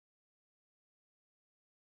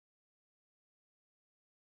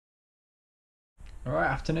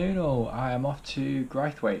Alright, afternoon all. I am off to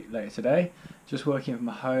Graythwaite later today. Just working from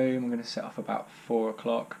home. I'm going to set off about 4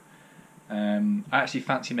 o'clock. I actually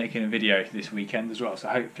fancy making a video this weekend as well, so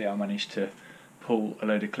hopefully I'll manage to pull a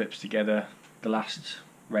load of clips together. The last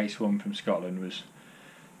race one from Scotland was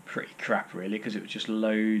pretty crap really, because it was just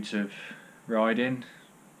loads of riding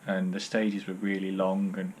and the stages were really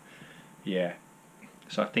long, and yeah,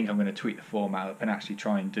 so I think I'm going to tweak the format up and actually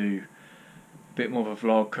try and do a bit more of a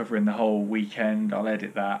vlog covering the whole weekend. I'll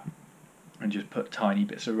edit that and just put tiny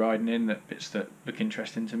bits of riding in, bits that look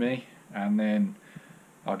interesting to me, and then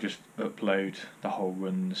I'll just upload the whole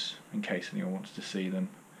runs in case anyone wants to see them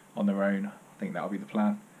on their own. I think that'll be the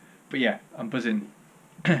plan. But yeah, I'm buzzing.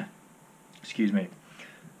 Excuse me.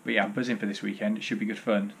 But yeah, I'm buzzing for this weekend. It should be good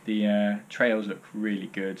fun. The trails look really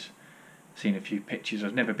good. Seen a few pictures.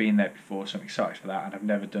 I've never been there before, so I'm excited for that. And I've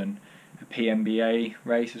never done a PMBA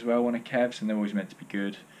race as well, one of Kev's, and they're always meant to be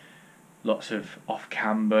good. Lots of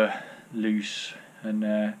off-camber, loose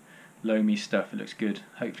and loamy stuff. It looks good.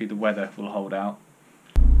 Hopefully the weather will hold out.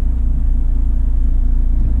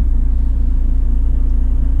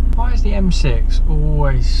 Why is the M6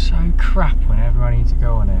 always so crap whenever I need to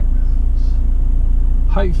go on it?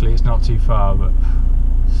 Hopefully it's not too far, but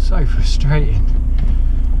so frustrating.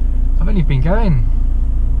 I've only been going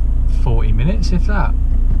 40 minutes, if that.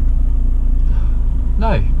 No,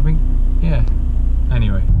 I mean, yeah.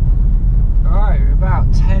 Anyway. Alright, we're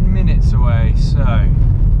about 10 minutes away, so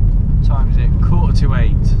what time is it?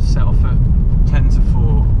 7:45, set off at 10 to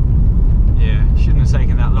 4. Yeah, shouldn't have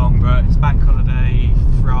taken that long, but it's bank holiday,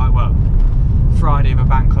 Friday of a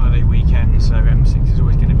bank holiday weekend, so M6 is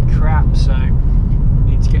always going to be crap, so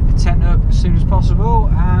need to get the tent up as soon as possible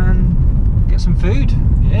and get some food.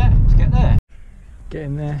 Yeah, let's get there. Get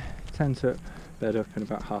in there, tent up, bed up in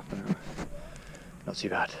about half an hour. Not too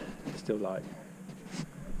bad, still light.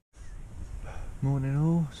 Morning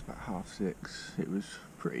all, it's about 6:30. It was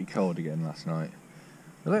pretty cold again last night.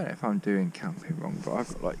 I don't know if I'm doing camping wrong, but I've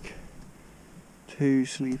got like 2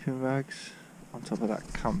 sleeping bags on top of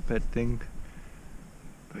that camp bed thing.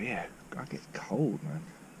 But yeah, I get cold, man.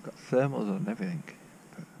 I've got thermals on and everything.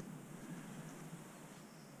 But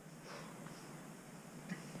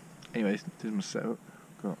anyways, this is my setup.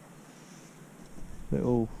 Got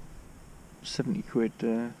little 70 quid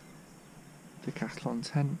Decathlon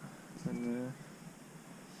tent and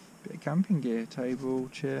a bit of camping gear, table,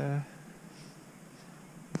 chair.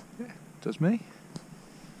 Yeah, does me.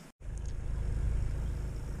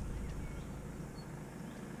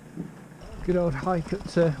 Good old hike up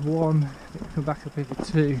to 1, come back up here for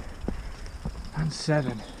 2 and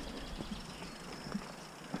 7.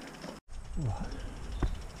 Ooh.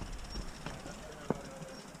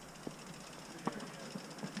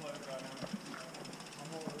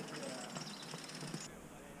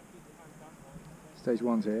 Stage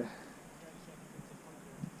 1's here.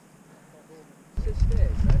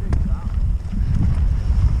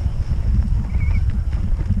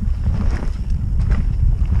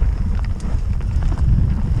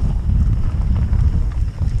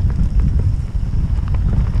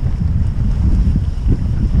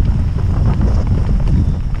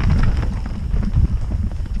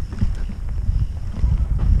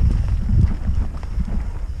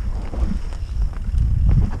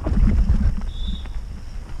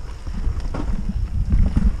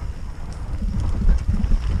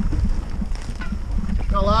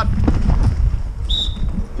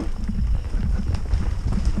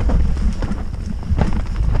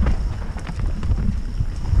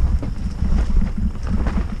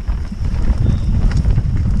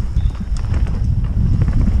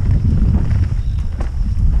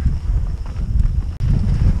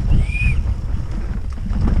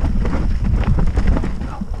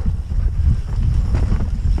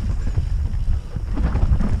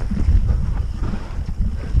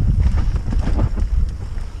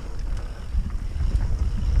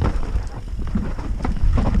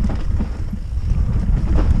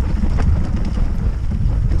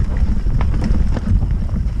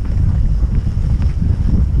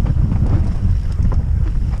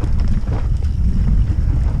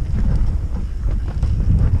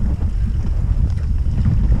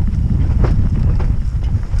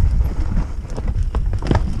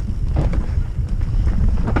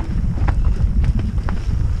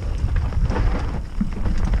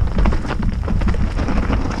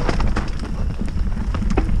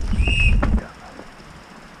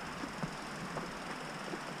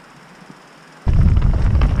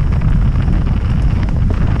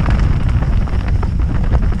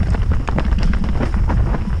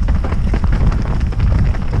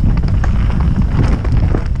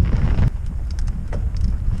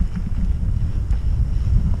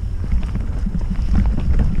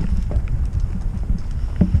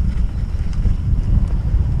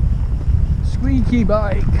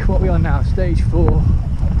 e-bike. What are we on now? Stage 4.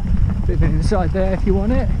 Bit of an inside there if you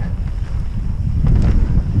want it.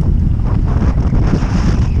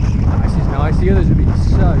 This is nice. The others have been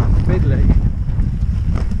so fiddly.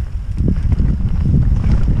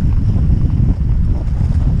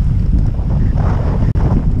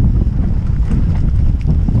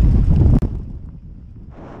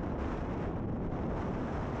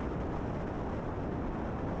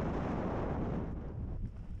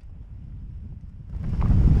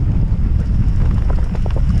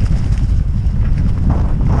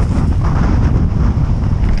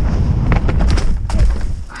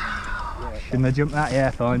 Shouldn't have jumped that?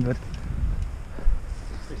 Yeah, fine, bud.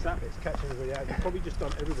 It's that bit's catching everybody out. You've probably just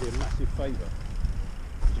done everybody a massive favour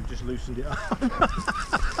because you've just loosened it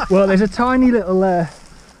up. Well, there's a tiny little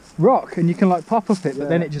rock and you can like pop up it, but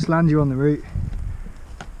then it just lands you on the route.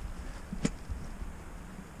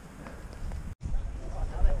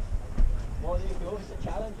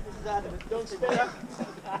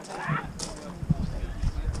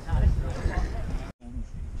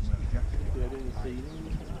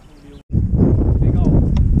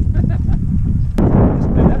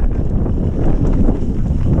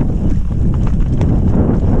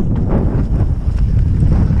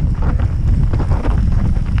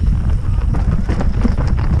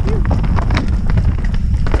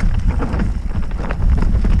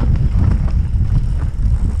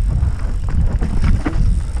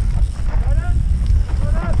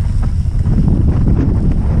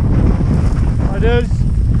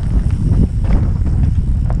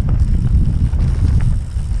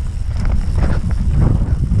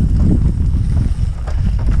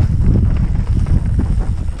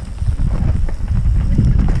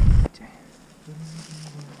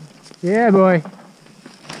 Yeah, boy.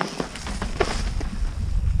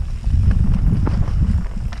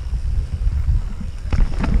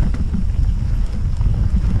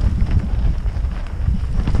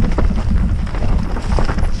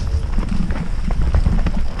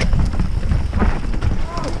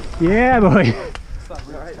 Yeah, boy.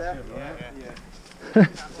 Right there.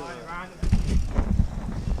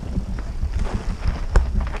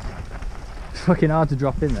 It's fucking hard to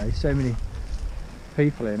drop in though. So many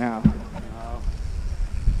people here now. No.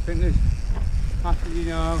 I think there's actually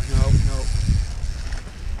no.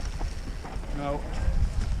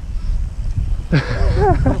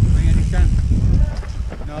 Bring any chance.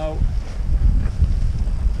 No.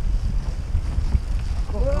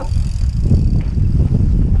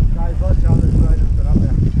 Guys, watch out, there's riders that up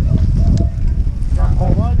there.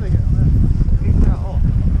 Oh, why do they get on there? Keep that off.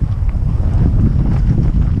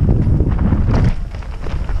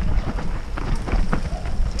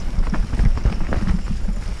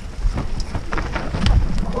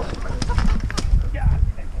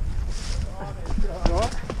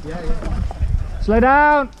 Slow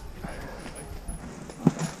down.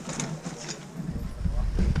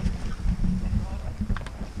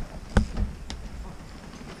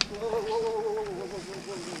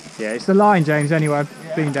 Yeah, it's the line, James, anyway.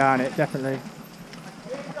 I've been down it, definitely.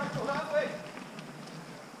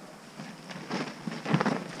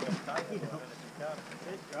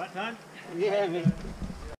 Right time? Yeah, mate.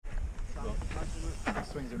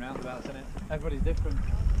 Swings and roundabouts, isn't it? Everybody's different.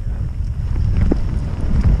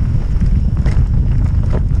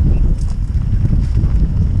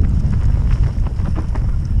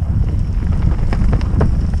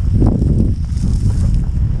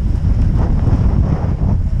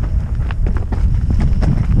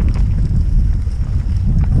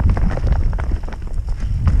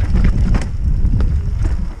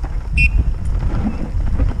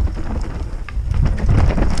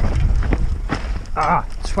 Ah,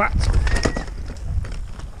 twat.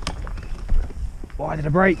 Why did I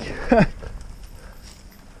break? Right,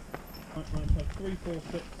 so 3, 4,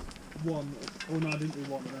 6, 1. Oh no, I didn't do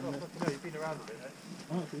 1 and then No, you've been around a bit there.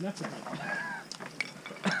 oh, actually left it.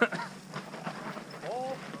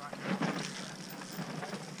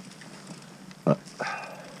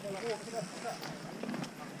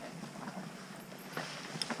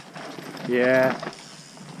 Yeah.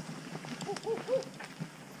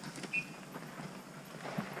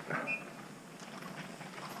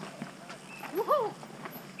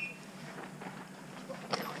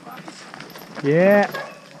 Yeah.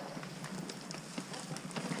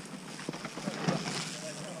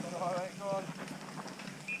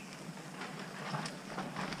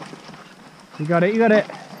 You got it, you got it.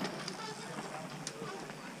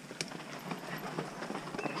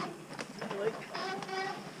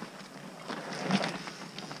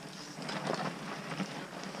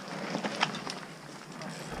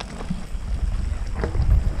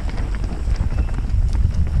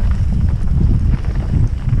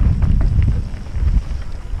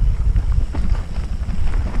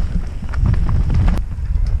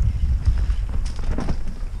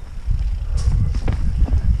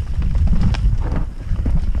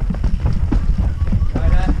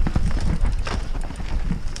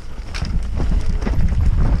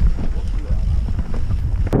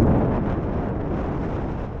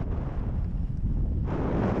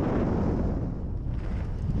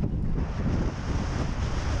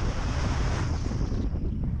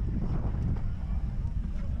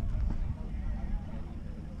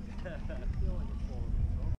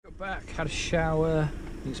 Back, had a shower.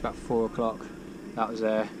 I think it's about 4 o'clock. That was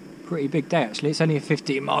a pretty big day actually. It's only a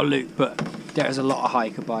 15-mile loop, but there's a lot of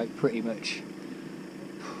hiker bike. Pretty much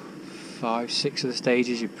 5, 6 of the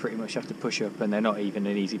stages you pretty much have to push up, and they're not even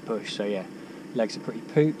an easy push. So yeah, legs are pretty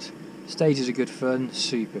pooped. Stages are good fun,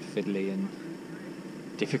 super fiddly and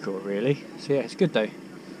difficult really. So yeah, it's good though.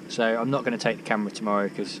 So I'm not going to take the camera tomorrow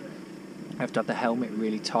because I have to have the helmet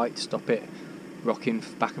really tight to stop it rocking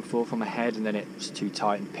back and forth on my head, and then it's too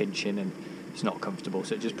tight and pinching and it's not comfortable,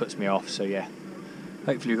 so it just puts me off. So yeah,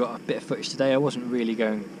 hopefully we got a bit of footage today. I wasn't really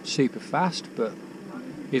going super fast, but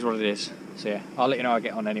here's what it is. So yeah, I'll let you know how I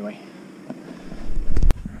get on anyway.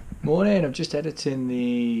 Morning, I'm just editing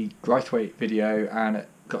the Graythwaite video and it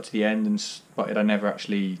got to the end and spotted I never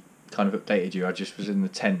actually kind of updated you. I just was in the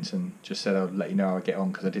tent and just said I'd let you know how I get on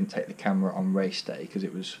because I didn't take the camera on race day because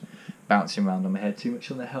it was bouncing around on my head too much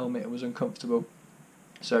on the helmet. It was uncomfortable.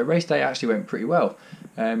 So race day actually went pretty well.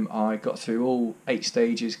 I got through all 8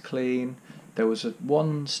 stages clean. There was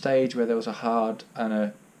one stage where there was a hard and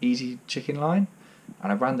a easy chicken line,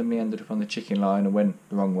 and I randomly ended up on the chicken line and went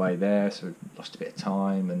the wrong way there, so lost a bit of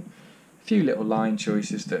time and a few little line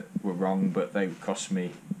choices that were wrong, but they cost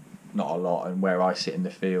me not a lot, and where I sit in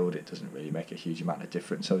the field it doesn't really make a huge amount of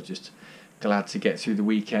difference. I was just glad to get through the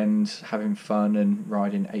weekend having fun and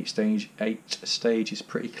riding 8 stages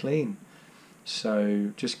pretty clean.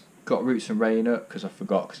 So just got Roots and Rain up because I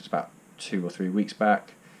forgot, because it's about 2 or 3 weeks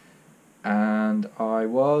back, and I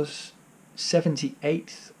was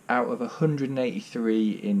 78th out of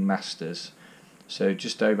 183 in Masters, so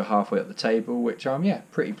just over halfway up the table, which I'm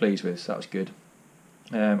pretty pleased with. So that was good.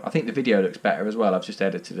 I think the video looks better as well. I've just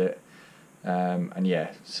edited it, and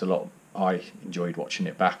yeah, it's a lot. I enjoyed watching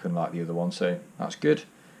it back, unlike the other one, so that's good.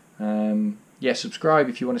 Yeah, subscribe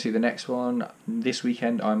if you want to see the next one. This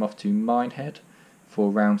weekend I'm off to Minehead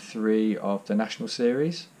for round 3 of the National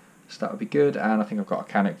Series, so that would be good. And I think I've got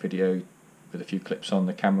a Canic video with a few clips on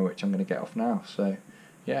the camera which I'm going to get off now. So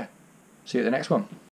yeah, see you at the next one.